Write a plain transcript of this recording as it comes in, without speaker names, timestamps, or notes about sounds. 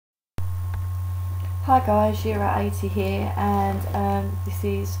Hi guys, you're at 80 here, and this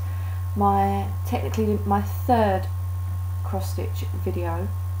is technically my third cross stitch video,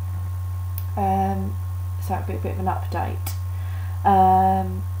 so it'll be a bit of an update.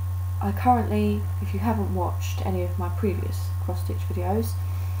 I currently, if you haven't watched any of my previous cross stitch videos,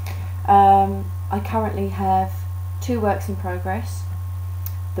 I currently have two works in progress.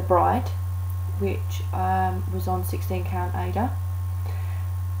 The Bride, which was on 16 count Ada.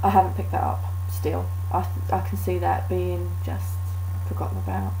 I haven't picked that up still. I can see that being just forgotten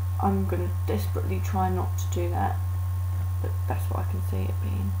about. I'm going to desperately try not to do that, but that's what I can see it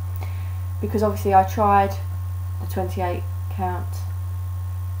being, because obviously I tried the 28 count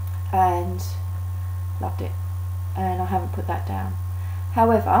and loved it, and I haven't put that down.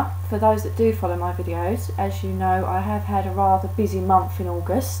 However, for those that do follow my videos, as you know, I have had a rather busy month in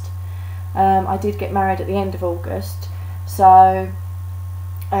August. I did get married at the end of August, so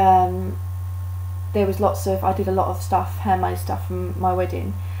there was I did a lot of stuff, handmade stuff from my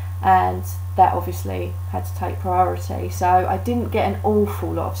wedding, and that obviously had to take priority, so I didn't get an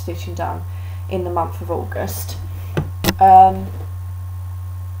awful lot of stitching done in the month of August, but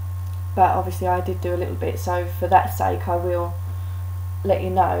obviously I did do a little bit, so for that sake I will let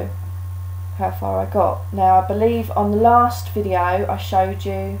you know how far I got. Now I believe on the last video I showed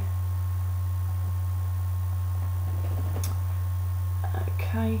you,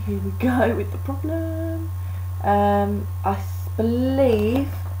 okay, here we go with the problem. I believe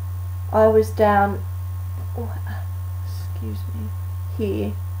I was down, excuse me,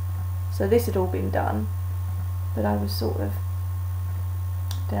 here, so this had all been done, but I was sort of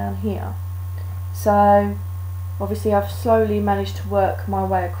down here, so obviously I've slowly managed to work my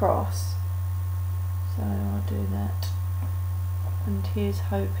way across, so I'll do that, and here's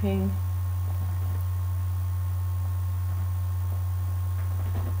hoping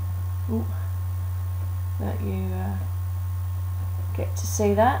that you get to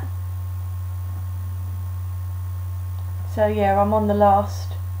see that. So yeah, I'm on the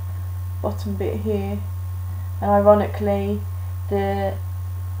last bottom bit here, and ironically the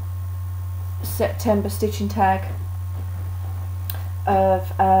September stitching tag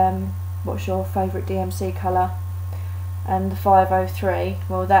of what's your favourite DMC colour, and the 503,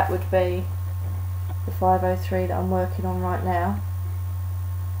 well that would be the 503 that I'm working on right now.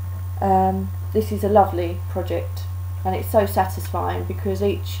 This is a lovely project, and it's so satisfying because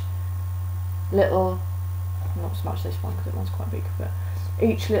each little, not so much this one because that one's quite big, but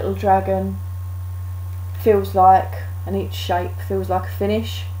each little dragon feels like, and each shape feels like a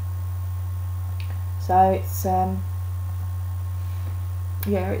finish. So it's yeah,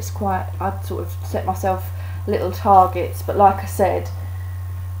 it's quite, I'd sort of set myself little targets, but like I said,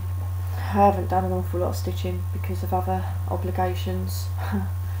 I haven't done an awful lot of stitching because of other obligations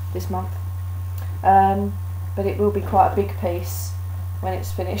this month, but it will be quite a big piece when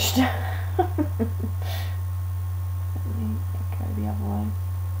it's finished. Let me go the other way.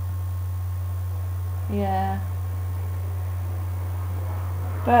 Yeah,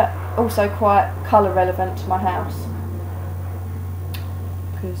 but also quite colour relevant to my house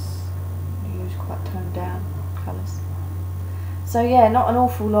because I use quite toned down colours. So yeah, not an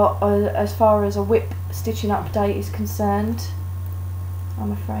awful lot as far as a whip stitching update is concerned,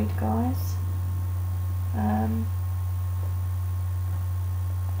 I'm afraid, guys.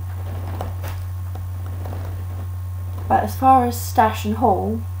 But as far as stash and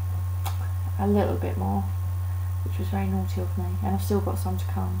haul, a little bit more, which was very naughty of me, and I've still got some to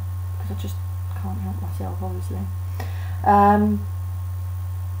come because I just can't help myself, obviously. I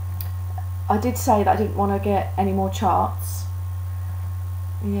did say that I didn't want to get any more charts.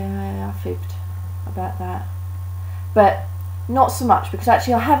 Yeah, I fibbed about that, but not so much, because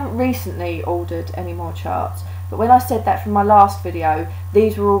actually I haven't recently ordered any more charts, but when I said that from my last video,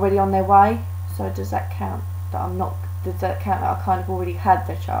 these were already on their way, so does that count that does that count that I kind of already had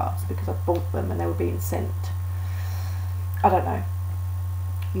their charts because I bought them and they were being sent? I don't know,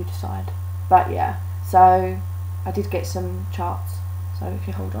 you decide. But yeah, so I did get some charts, so if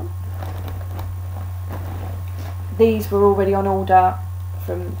you hold on, these were already on order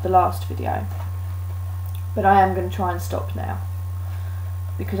from the last video, but I am going to try and stop now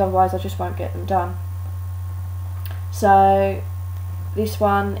because otherwise I just won't get them done. So this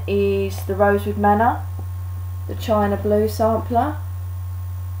one is the Rosewood Manor, the China Blue sampler.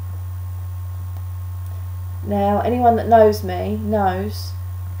 Now anyone that knows me knows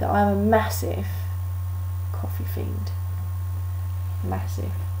that I'm a massive coffee fiend.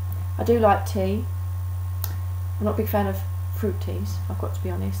 Massive. I do like tea. I'm not a big fan of fruit teas, I've got to be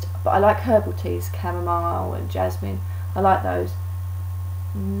honest, but I like herbal teas, chamomile and jasmine. I like those.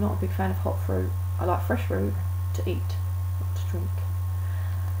 I'm not a big fan of hot fruit. I like fresh fruit to eat, not to drink.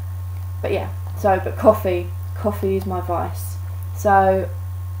 But yeah, but coffee is my vice. So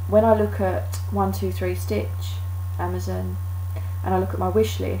when I look at 123 Stitch, Amazon, and I look at my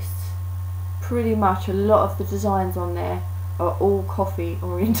wish list, pretty much a lot of the designs on there are all coffee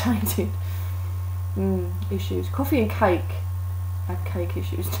orientated. Issues. Coffee and cake. I have cake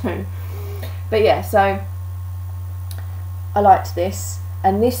issues too. But yeah, so I liked this,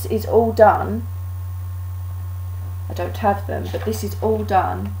 and this is all done. I don't have them, but this is all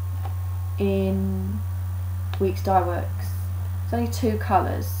done in Weeks Dye Works. It's only 2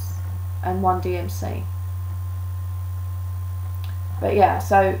 colours and 1 DMC. But yeah,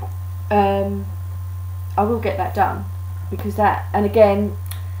 so I will get that done, because that, and again,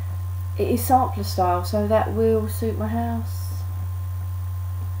 it is sampler style, so that will suit my house.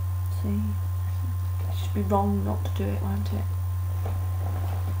 See, it should be wrong not to do it, won't it?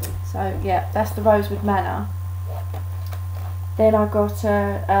 So yeah, that's the Rosewood Manor. Then I got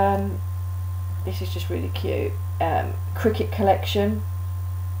this is just really cute, cricket collection,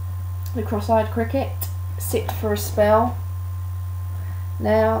 the cross-eyed cricket, Sit for a Spell.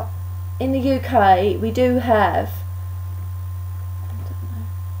 Now in the UK we do have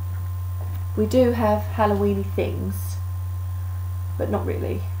Halloweeny things, but not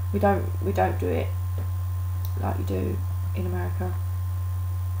really. We don't do it like you do in America.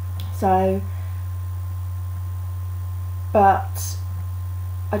 So, but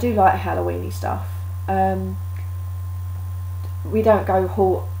I do like Halloweeny stuff. We don't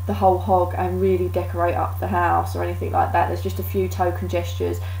go the whole hog and really decorate up the house or anything like that. There's just a few token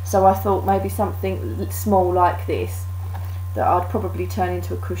gestures. So I thought maybe something small like this that I'd probably turn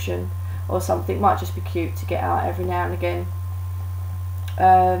into a cushion or something might just be cute to get out every now and again.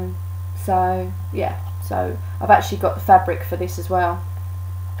 So yeah, so I've actually got the fabric for this as well.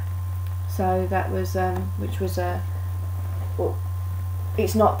 So that was which was well,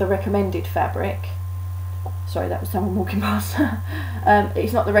 it's not the recommended fabric. Sorry, that was someone walking past.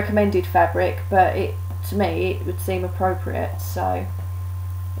 It's not the recommended fabric, but to me it would seem appropriate. So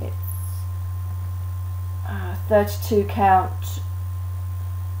it's 32 count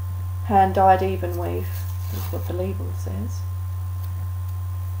hand dyed even weave is what the label says.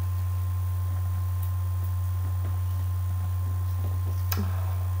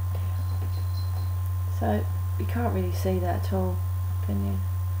 So you can't really see that at all, can you?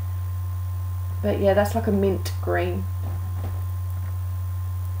 But yeah, that's like a mint green.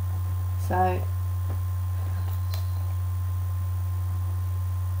 So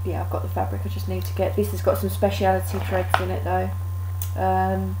yeah, I've got the fabric. I just need to get this. Has got some speciality threads in it though,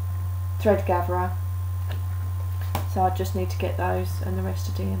 thread gatherer. So I just need to get those, and the rest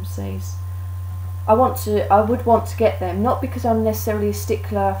are DMCs. I would want to get them, not because I'm necessarily a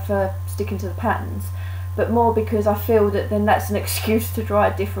stickler for sticking to the patterns, but more because I feel that then that's an excuse to try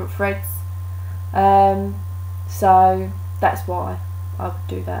different threads. So that's why I would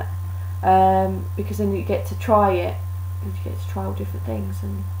do that, because then you get to try it, you get to try all different things,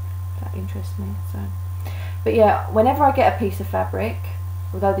 and that interests me. So, but yeah, whenever I get a piece of fabric,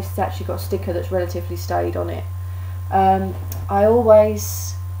 although this has actually got a sticker that's relatively stayed on it, I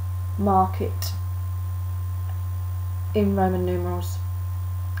always mark it in Roman numerals,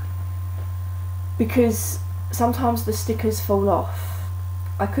 because sometimes the stickers fall off.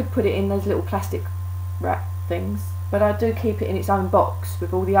 I could put it in those little plastic wrap things, but I do keep it in its own box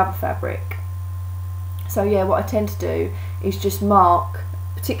with all the other fabric. So yeah, what I tend to do is just mark,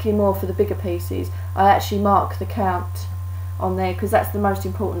 particularly more for the bigger pieces, I actually mark the count on there, because that's the most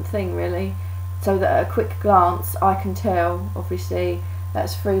important thing really, so that at a quick glance I can tell, obviously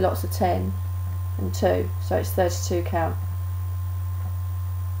that's 3 lots of 10 and 2, so it's 32 count.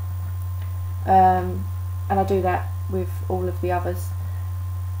 And I do that with all of the others.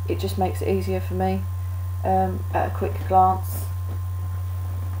 It just makes it easier for me at a quick glance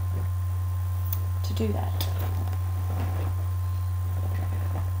to do that.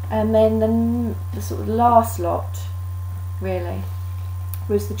 And then the sort of last lot really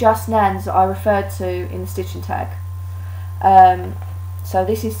was the Just Nans that I referred to in the stitching tag. So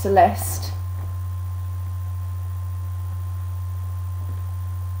this is Celeste.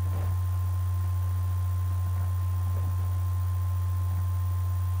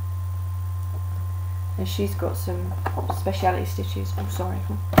 And she's got some speciality stitches, oh sorry,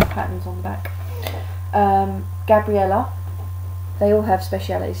 patterns on the back. Gabriella, they all have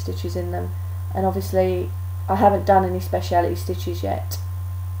speciality stitches in them, and obviously I haven't done any speciality stitches yet.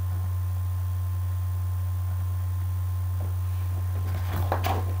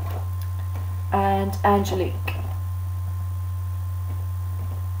 And Angelique.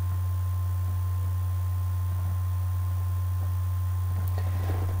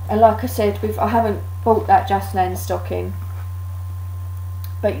 And like I said, I haven't bought that Just Nan stocking,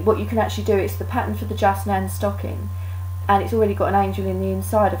 but what you can actually do, it's the pattern for the Just Nan stocking, and it's already got an angel in the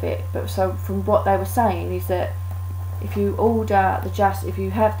inside of it. But so from what they were saying is that if you order if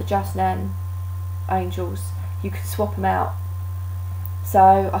you have the Just Nan angels, you can swap them out.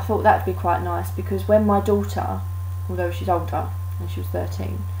 So I thought that would be quite nice, because when my daughter, although she's older and she was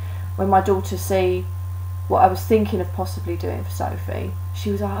 13, when my daughter see what I was thinking of possibly doing for Sophie, she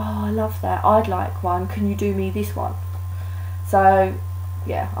was like, oh, I love that, I'd like one, can you do me this one? So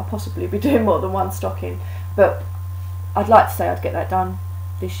yeah, I'll possibly be doing more than one stocking, but I'd like to say I'd get that done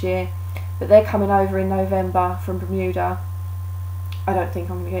this year. But they're coming over in November from Bermuda. I don't think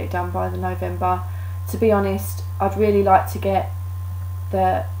I'm going to get it done by the November. To be honest, I'd really like to get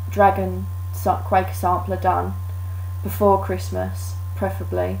the Dragon Quaker sampler done before Christmas,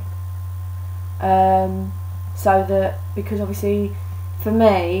 preferably. So that, because obviously for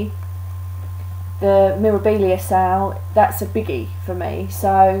me the Mirabilia sale, that's a biggie for me,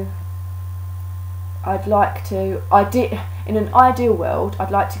 so I'd like to, in an ideal world,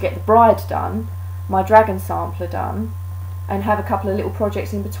 I'd like to get the Bride done, my Dragon sampler done, and have a couple of little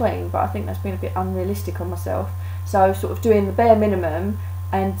projects in between, but I think that's been a bit unrealistic on myself. So sort of doing the bare minimum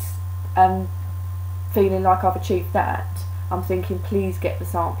and feeling like I've achieved that, I'm thinking please get the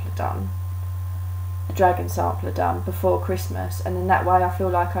sampler done, the Dragon sampler done before Christmas, and then that way I feel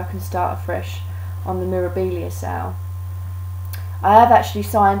like I can start afresh on the Mirabilia sale. I have actually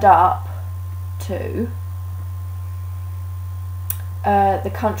signed up to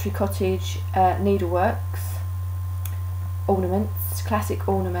the Country Cottage Needleworks ornaments, classic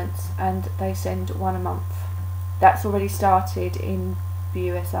ornaments, and they send one a month. That's already started in the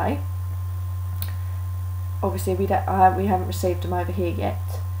USA. Obviously we haven't received them over here yet,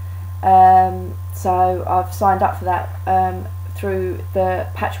 so I've signed up for that through the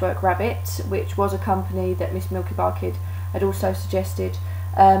Patchwork Rabbit, which was a company that MrsMilkybarKid had also suggested,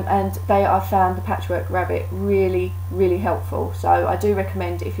 and I found the Patchwork Rabbit really, really helpful. So I do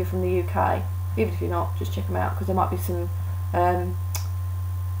recommend, if you're from the UK, even if you're not, just check them out, because there might be some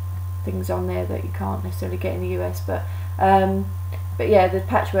things on there that you can't necessarily get in the US. But yeah, the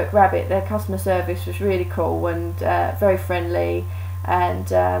Patchwork Rabbit, their customer service was really cool and very friendly, and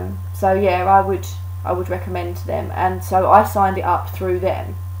so yeah, I would recommend them, and so I signed it up through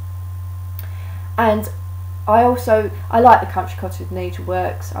them. And I like the Country Cottage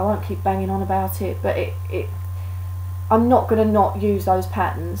Needleworks. I won't keep banging on about it, but I'm not going to not use those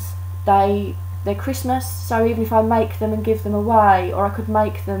patterns. They're Christmas, so even if I make them and give them away, or I could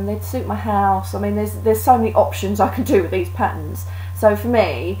make them, they'd suit my house. I mean, there's so many options I can do with these patterns. So for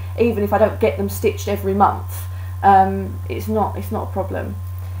me, even if I don't get them stitched every month, it's not a problem.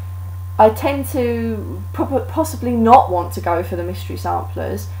 I tend to possibly not want to go for the mystery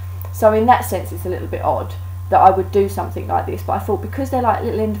samplers, so in that sense it's a little bit odd that I would do something like this, but I thought because they're like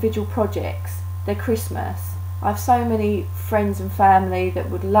little individual projects, they're Christmas, I have so many friends and family that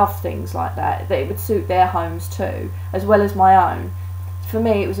would love things like that it would suit their homes too, as well as my own. For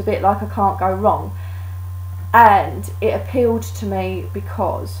me it was a bit like I can't go wrong, and it appealed to me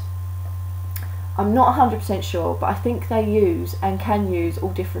because I'm not 100% sure, but I think they use and can use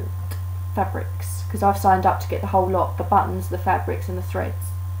all different fabrics, because I've signed up to get the whole lot, the buttons, the fabrics and the threads.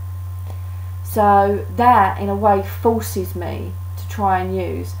 So that in a way forces me to try and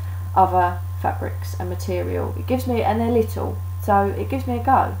use other fabrics and material. It gives me, and they're little, so it gives me a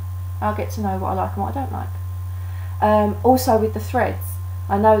go. I'll get to know what I like and what I don't like. Also with the threads,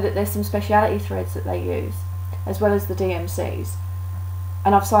 I know that there's some speciality threads that they use, as well as the DMCs,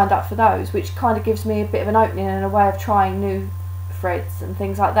 and I've signed up for those, which kind of gives me a bit of an opening and a way of trying new threads and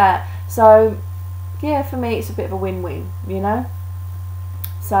things like that. So yeah, for me it's a bit of a win-win, you know.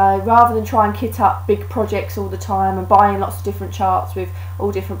 So rather than try and kit up big projects all the time and buying lots of different charts with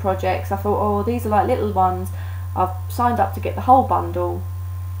all different projects, I thought, oh, these are like little ones. I've signed up to get the whole bundle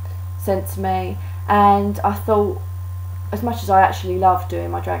sent to me, and I thought, as much as I actually love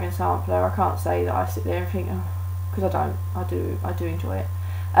doing my Dragon sampler, I can't say that I sit there and think, oh, because I don't. I do enjoy it.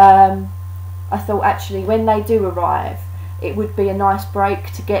 I thought actually when they do arrive, it would be a nice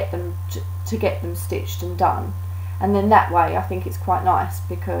break to get them stitched and done, and then that way I think it's quite nice,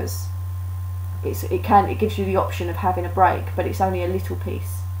 because it gives you the option of having a break, but it's only a little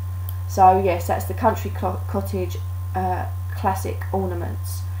piece. So yes, that's the Country Cottage classic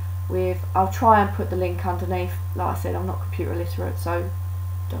ornaments. I'll try and put the link underneath. Like I said, I'm not computer literate, so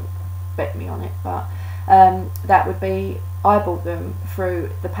don't bet me on it, but that would be, I bought them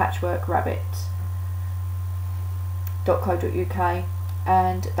through the Patchwork Rabbit.co.uk,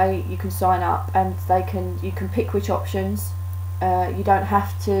 and you can sign up, and you can pick which options You don't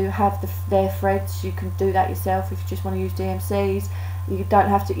have to have their threads. You can do that yourself if you just want to use DMCs. You don't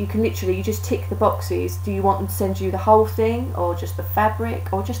have to. You can literally, you just tick the boxes. Do you want them to send you the whole thing, or just the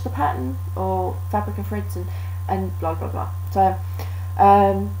fabric, or just the pattern, or fabric and threads, and blah blah blah. So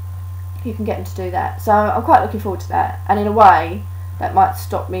you can get them to do that. So I'm quite looking forward to that. And in a way, that might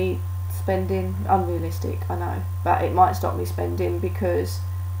stop me spending. Unrealistic, I know, but it might stop me spending, because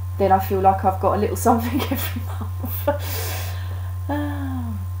then I feel like I've got a little something every month.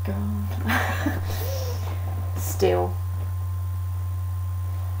 Oh God. Still.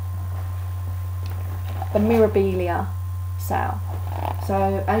 The Mirabilia sale.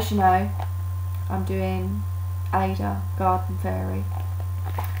 So as you know, I'm doing Ada Garden Fairy.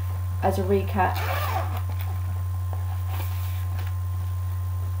 As a recap,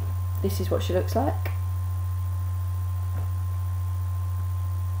 this is what she looks like.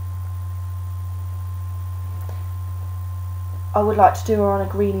 I would like to do her on a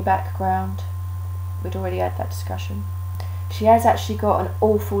greeny background. We'd already had that discussion. She has actually got an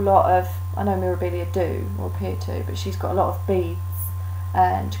awful lot of, I know Mirabilia do, or appear to, but she's got a lot of beads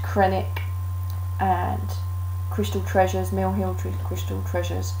and Krennic and crystal treasures, Mill Hill crystal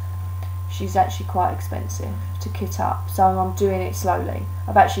treasures. She's actually quite expensive to kit up, so I'm doing it slowly.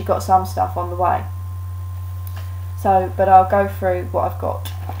 I've actually got some stuff on the way. So, but I'll go through what I've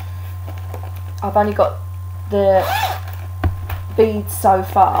got. I've only got the beads so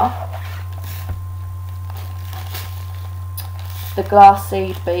far. The glass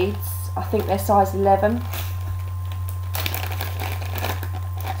seed beads, I think they're size 11.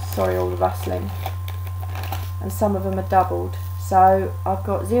 Sorry, all the rustling. And some of them are doubled. So I've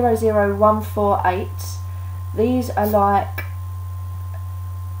got 00148. These are like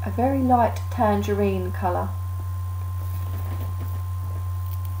a very light tangerine colour.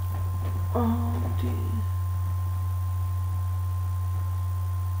 Oh dear.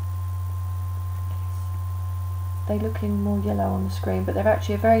 They look in more yellow on the screen, but they're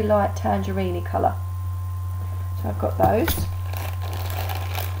actually a very light tangerine colour. So I've got those.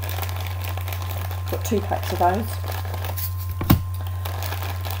 Got 2 packs of those.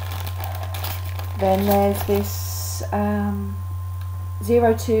 Then there's this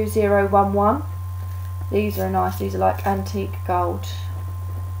 02011. These are nice. These are like antique gold.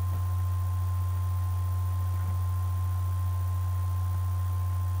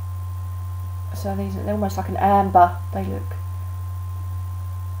 So these are, they're almost like an amber, they look.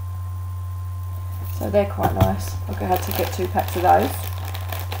 So they're quite nice. I'll go ahead to get 2 packs of those.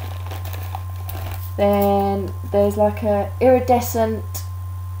 Then there's like a iridescent,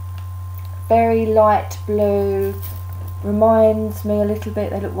 very light blue. Reminds me a little bit,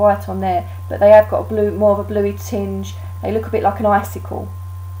 they look white on there, but they have got a blue, more of a bluey tinge. They look a bit like an icicle.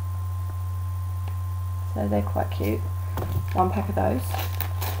 So they're quite cute. 1 pack of those.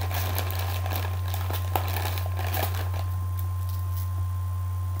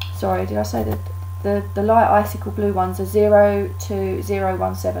 Sorry, did I say that the light icicle blue ones are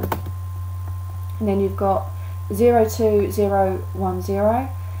 02017, and then you've got 02010,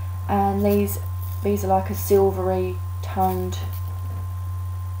 and these are like a silvery toned.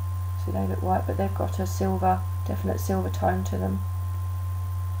 So they look white, but they've got a silver, definite silver tone to them.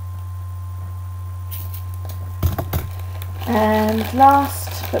 And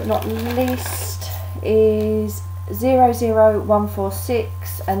last but not least is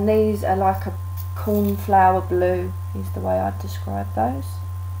 00146, and these are like a cornflower blue is the way I'd describe those,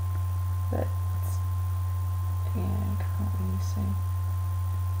 but yeah, I can't really see.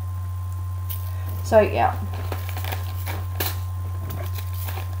 So yeah,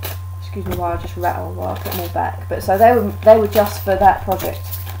 excuse me while I just rattle while I put them all back. But so they were just for that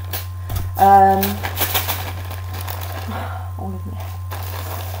project.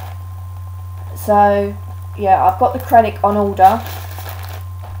 So yeah, I've got the Krennic on order.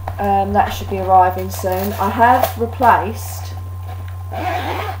 That should be arriving soon. I have replaced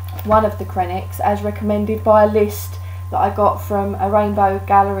one of the Krennics as recommended by a list that I got from a Rainbow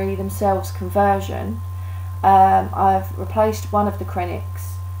Gallery themselves conversion. I've replaced one of the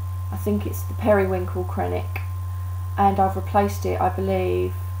Krennics. I think it's the Periwinkle Krennic, and I've replaced it, I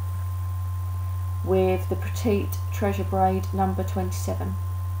believe, with the Petite Treasure Braid number 27.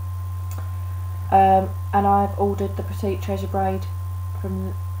 And I've ordered the Petite Treasure Braid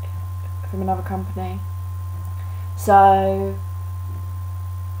from another company. So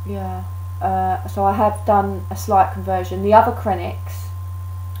yeah, so I have done a slight conversion. The other Krennics,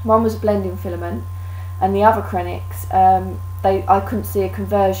 one was a blending filament, and the other Krennics, I couldn't see a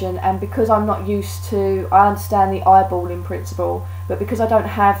conversion, and because I'm not used to, I understand the eyeballing principle, but because I don't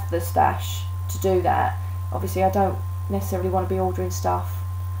have the stash to do that, obviously I don't necessarily want to be ordering stuff.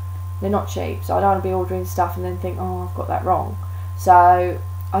 They're not cheap, so I don't want to be ordering stuff and then think, oh, I've got that wrong. So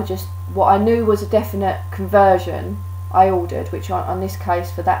what I knew was a definite conversion I ordered, which on this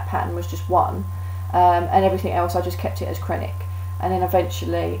case for that pattern was just 1, and everything else I just kept it as Krennic. And then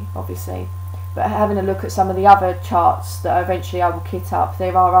eventually, obviously, but having a look at some of the other charts that eventually I will kit up,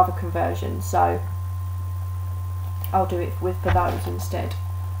 there are other conversions, so I'll do it for those instead.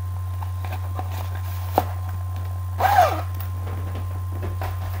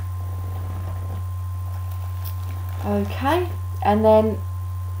 Okay, and then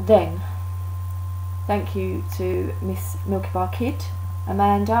thank you to MrsMilkybarKid,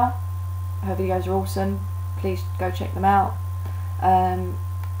 Amanda. Her videos are awesome. Please go check them out.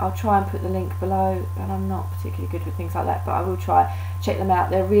 I'll try and put the link below, and I'm not particularly good with things like that, but I will try. Check them out.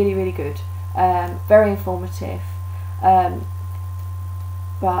 They're really, really good. Very informative. But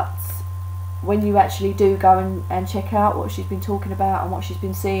when you actually do go and check out what she's been talking about and what she's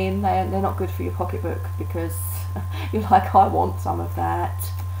been seeing, they're not good for your pocketbook, because you're like, I want some of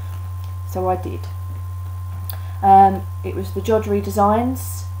that. So I did. It was the Jodrell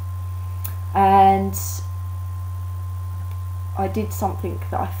Designs, and I did something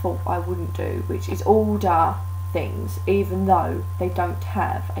that I thought I wouldn't do, which is order things even though they don't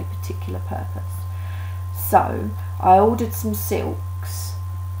have a particular purpose. So I ordered some silks.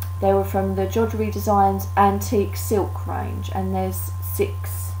 They were from the Jodrell Designs antique silk range, and there's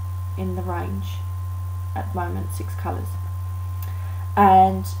 6 in the range at the moment, 6 colours,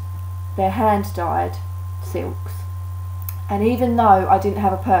 and they're hand dyed silks. And even though I didn't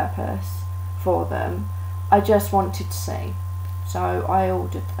have a purpose for them, I just wanted to see, so I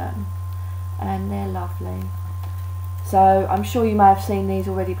ordered them, and they're lovely. So I'm sure you may have seen these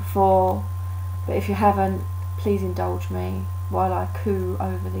already before, but if you haven't, please indulge me while I coo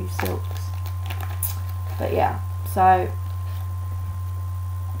over these silks. But yeah, so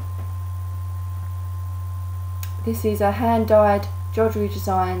this is a hand dyed Jodrell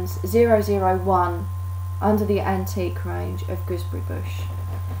Designs 001 under the antique range of Gooseberry Bush,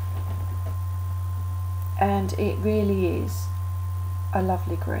 and it really is a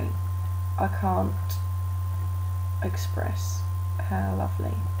lovely green. I can't express how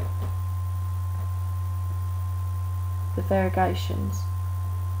lovely. The variegations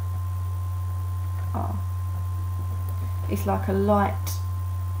are. It's like a light,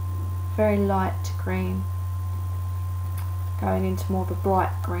 very light green going into more of a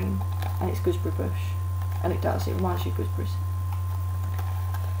bright green, and it's gooseberry bush, and it reminds you of gooseberries.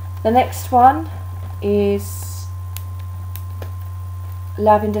 The next one is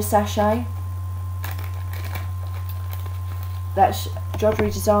Lavender Sachet. That's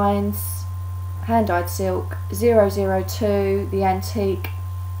Jodrell Designs hand dyed silk 002, the antique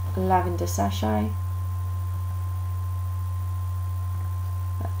lavender sachet.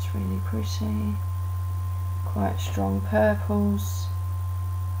 That's really pretty, quite strong purples.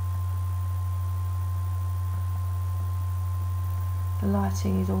 The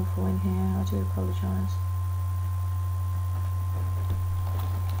lighting is awful in here, I do apologise.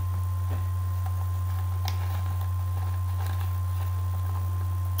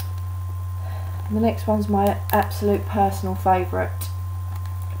 The next one's my absolute personal favourite,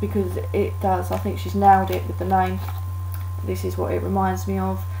 because it does, I think she's nailed it with the name. This is what it reminds me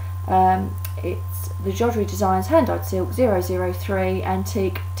of. It's the Jodrell Designs hand dyed silk 003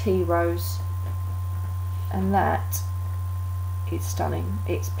 antique tea rose, and that is stunning.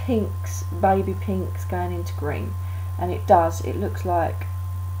 It's pinks, baby pinks going into green, and it looks like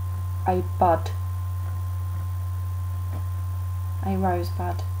a bud, a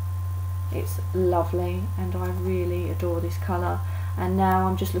rosebud. It's lovely, and I really adore this colour, and now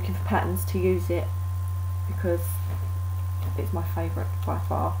I'm just looking for patterns to use it, because it's my favourite by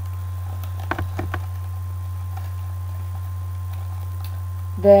far.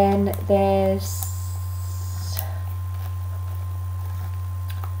 Then there's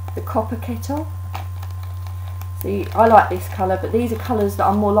the Copper Kettle. See, I like this colour, but these are colours that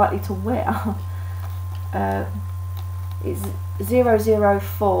I'm more likely to wear. It's 004A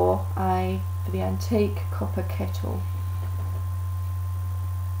for the antique Copper Kettle.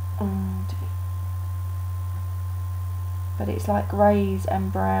 But it's like greys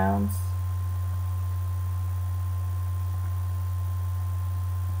and browns.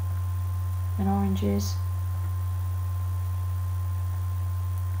 And oranges.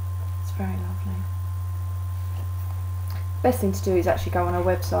 It's very lovely. Best thing to do is actually go on her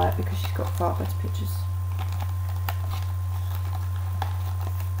website, because she's got far better pictures.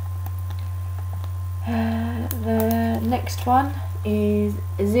 The next one is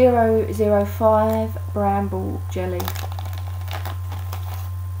 005 Bramble Jelly.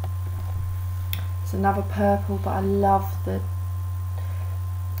 It's another purple, but I love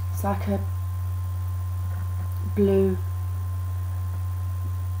it's like a blue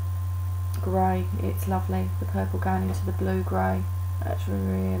grey. It's lovely, the purple going into the blue grey. That's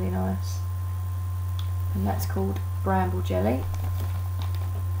really nice. And that's called Bramble Jelly.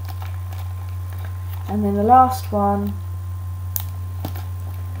 And then the last one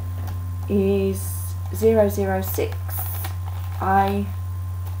is 006A,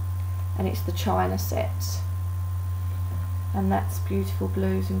 and it's the China set, and that's beautiful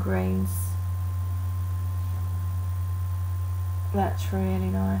blues and greens. That's really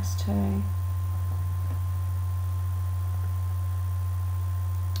nice too.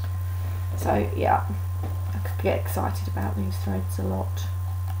 So yeah, I could get excited about these threads a lot,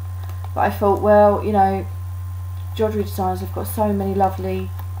 but I thought, well, you know, Jodrell Designs have got so many lovely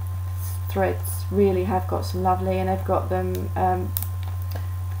threads, really have got some lovely, and they've got them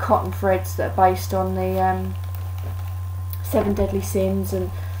cotton threads that are based on the 7 Deadly Sins, and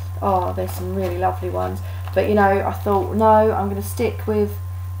oh, there's some really lovely ones. But you know, I thought, no, I'm going to stick with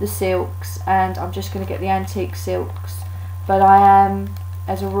the silks, and I'm just going to get the antique silks, but I am,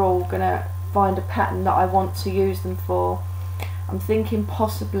 as a rule, going to find a pattern that I want to use them for. I'm thinking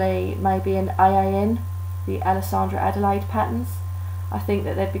possibly maybe an AAN, the Alessandra Adelaide patterns. I think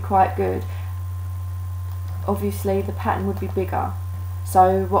that they'd be quite good. Obviously the pattern would be bigger,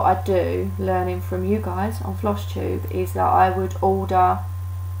 so what I do, learning from you guys on FlossTube, is that I would order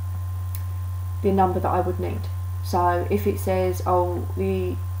the number that I would need. So if it says, oh,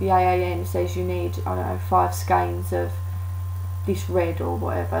 the AAN says you need, I don't know, 5 skeins of this red or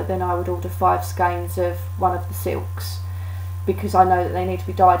whatever, then I would order 5 skeins of one of the silks, because I know that they need to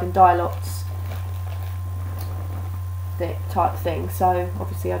be dyed in dye lots, that type thing. So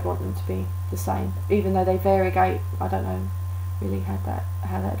obviously I'd want them to be the same, even though they variegate. I don't know really how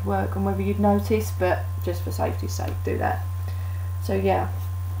that'd work and whether you'd notice, but just for safety's sake, do that. So yeah,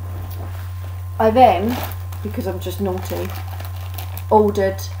 I then, because I'm just naughty,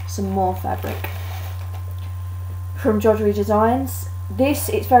 ordered some more fabric from Jodrell Designs. This,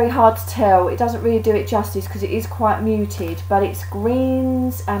 it's very hard to tell, it doesn't really do it justice because it is quite muted, but it's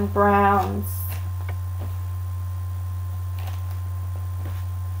greens and browns.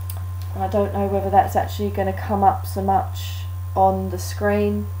 I don't know whether that's actually going to come up so much on the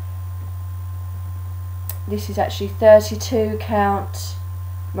screen. This is actually 32 count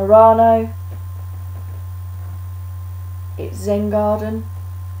Murano. It's Zen Garden.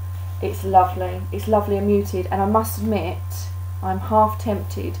 It's lovely and muted, and I must admit I'm half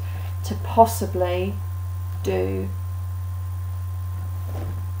tempted to possibly do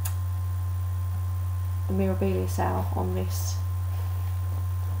the Mirabilia sale on this,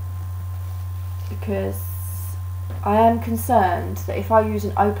 because I am concerned that if I use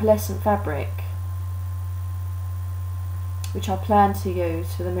an opalescent fabric, which I plan to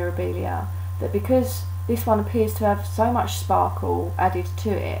use for the Mirabilia, that because this one appears to have so much sparkle added to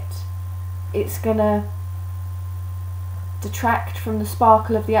it, it's gonna detract from the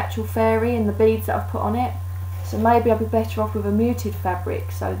sparkle of the actual fairy and the beads that I've put on it. So maybe I'll be better off with a muted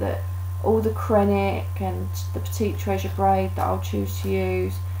fabric, so that all the Krennic and the Petite Treasure braid that I'll choose to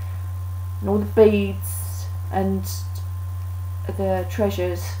use, and all the beads and the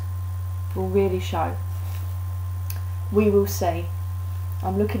treasures will really show. We will see.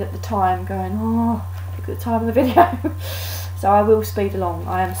 I'm looking at the time going, oh, look at the time of the video. So I will speed along.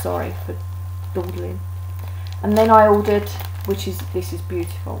 I am sorry for dawdling. And then I ordered, this is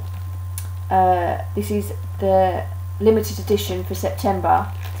beautiful. This is the limited edition for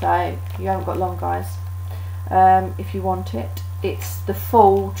September, so you haven't got long, guys. If you want it, it's the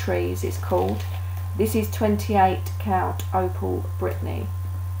Fall Trees, it's called. This is 28 count Opal Brittany,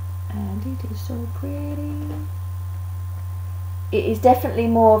 and it is so pretty. It is definitely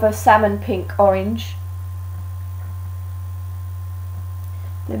more of a salmon pink orange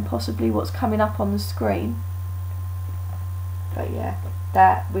than possibly what's coming up on the screen. But yeah,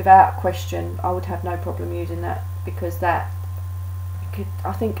 that without question I would have no problem using that, because I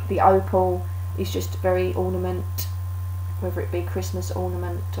think the opal is just very ornament, whether it be Christmas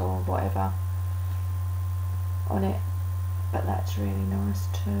ornament or whatever on it, but that's really nice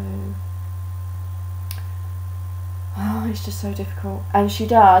too. Oh, it's just so difficult. And she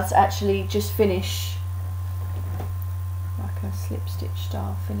does actually just finish like a slip stitch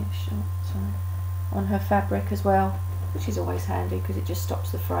style finish on her fabric as well, which is always handy because it just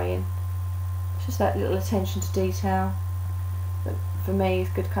stops the fraying. It's just that little attention to detail that for me is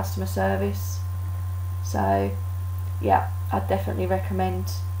good customer service. So yeah, I'd definitely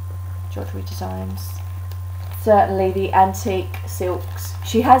recommend Jodrell Designs. Certainly the antique silks.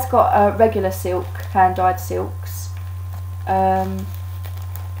 She has got a regular silk, hand-dyed silks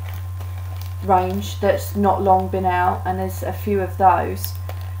range that's not long been out, and there's a few of those,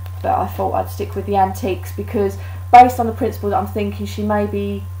 but I thought I'd stick with the antiques because based on the principle that I'm thinking she may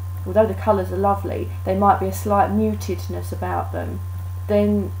be, although the colours are lovely, they might be a slight mutedness about them,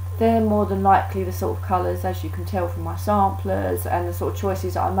 then they're more than likely the sort of colours, as you can tell from my samplers and the sort of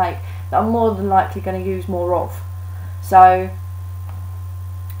choices that I make, that I'm more than likely going to use more of. So,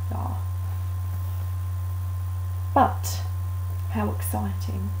 oh. But how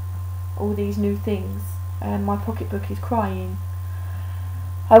exciting, all these new things, and my pocketbook is crying.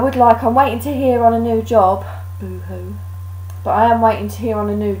 I'm waiting to hear on a new job, boo-hoo, but I am waiting to hear on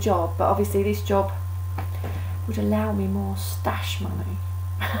a new job, but obviously this job would allow me more stash money.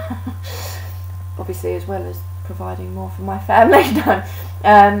 Obviously, as well as providing more for my family,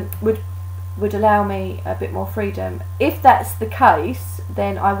 would allow me a bit more freedom. If that's the case,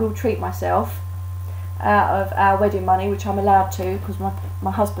 then I will treat myself out of our wedding money, which I'm allowed to because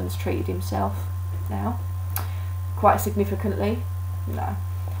my husband's treated himself now quite significantly. No,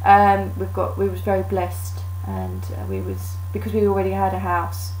 we was very blessed, and because we already had a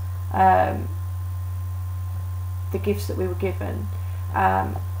house. The gifts that we were given,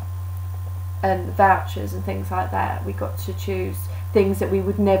 and vouchers and things like that, we got to choose things that we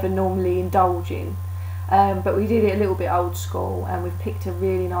would never normally indulge in, but we did it a little bit old school, and we've picked a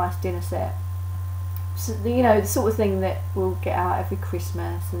really nice dinner set. So, you know, the sort of thing that we'll get out every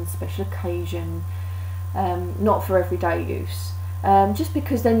Christmas and special occasion, not for everyday use, just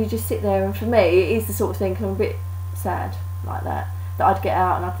because then you just sit there, and for me it is the sort of thing, because I'm a bit sad like that I'd get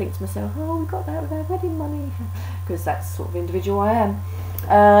out and I'd think to myself, oh, we got that with our wedding money, because that's the sort of individual I am.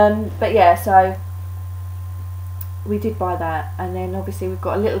 But yeah, so we did buy that, and then obviously we've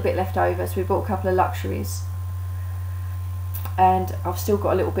got a little bit left over, so we bought a couple of luxuries, and I've still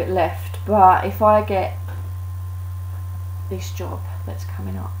got a little bit left. But if I get this job that's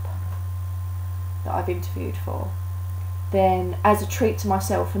coming up that I've interviewed for, then as a treat to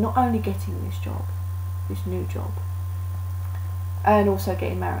myself for not only getting this job, this new job, and also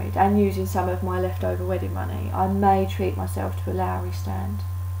getting married and using some of my leftover wedding money, I may treat myself to a Lowry stand,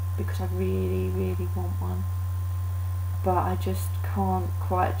 because I really, really want one, but I just can't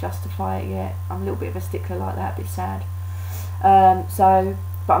quite justify it yet. I'm a little bit of a stickler like that, a bit sad.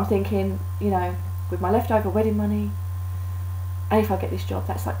 But I'm thinking, you know, with my leftover wedding money, and if I get this job,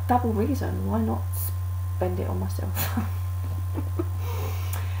 that's like double reason. Why not spend it on myself?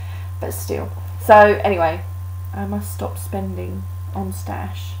 But still. So anyway, I must stop spending on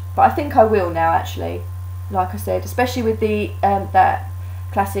stash, but I think I will now, actually, like I said, especially with the that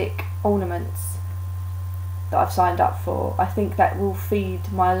classic ornaments that I've signed up for. I think that will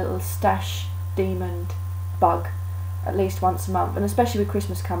feed my little stash demon bug at least once a month, and especially with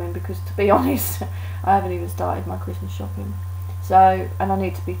Christmas coming, because to be honest, I haven't even started my Christmas shopping, so, and I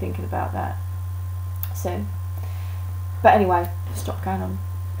need to be thinking about that soon. But anyway, stop going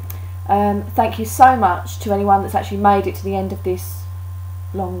on. Thank you so much to anyone that's actually made it to the end of this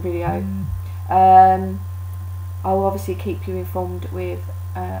long video. I will obviously keep you informed with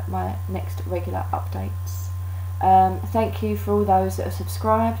my next regular updates. Thank you for all those that are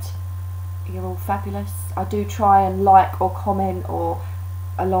subscribed. You're all fabulous. I do try and like or comment or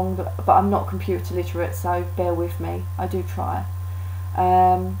but I'm not computer literate, so bear with me. I do try.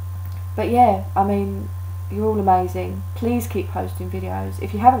 But yeah, I mean, you're all amazing. Please keep posting videos.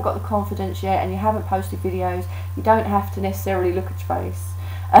 If you haven't got the confidence yet and you haven't posted videos, you don't have to necessarily look at your face.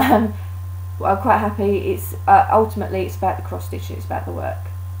 Well, I'm quite happy. It's ultimately it's about the cross stitching, it's about the work,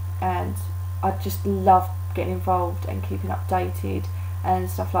 and I just love getting involved and keeping updated and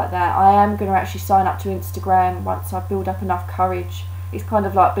stuff like that. I am going to actually sign up to Instagram once I build up enough courage. It's kind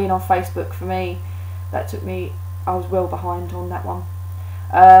of like being on Facebook for me. That took me, I was well behind on that one.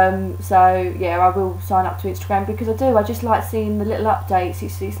 So yeah, I will sign up to Instagram, because I just like seeing the little updates.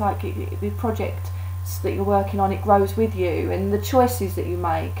 It's like the project that you're working on, it grows with you, and the choices that you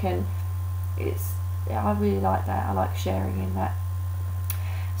make, and yeah, I really like that. I like sharing in that.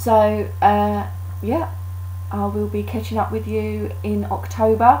 So yeah, I will be catching up with you in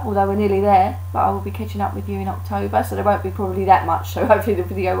October, although we're nearly there, but I will be catching up with you in October, so there won't be probably that much, so hopefully the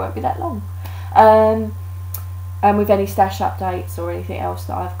video won't be that long. And with any stash updates or anything else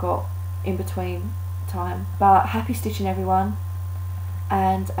that I've got in between time. But happy stitching, everyone,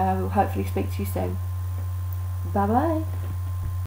 and we'll hopefully speak to you soon. Bye bye.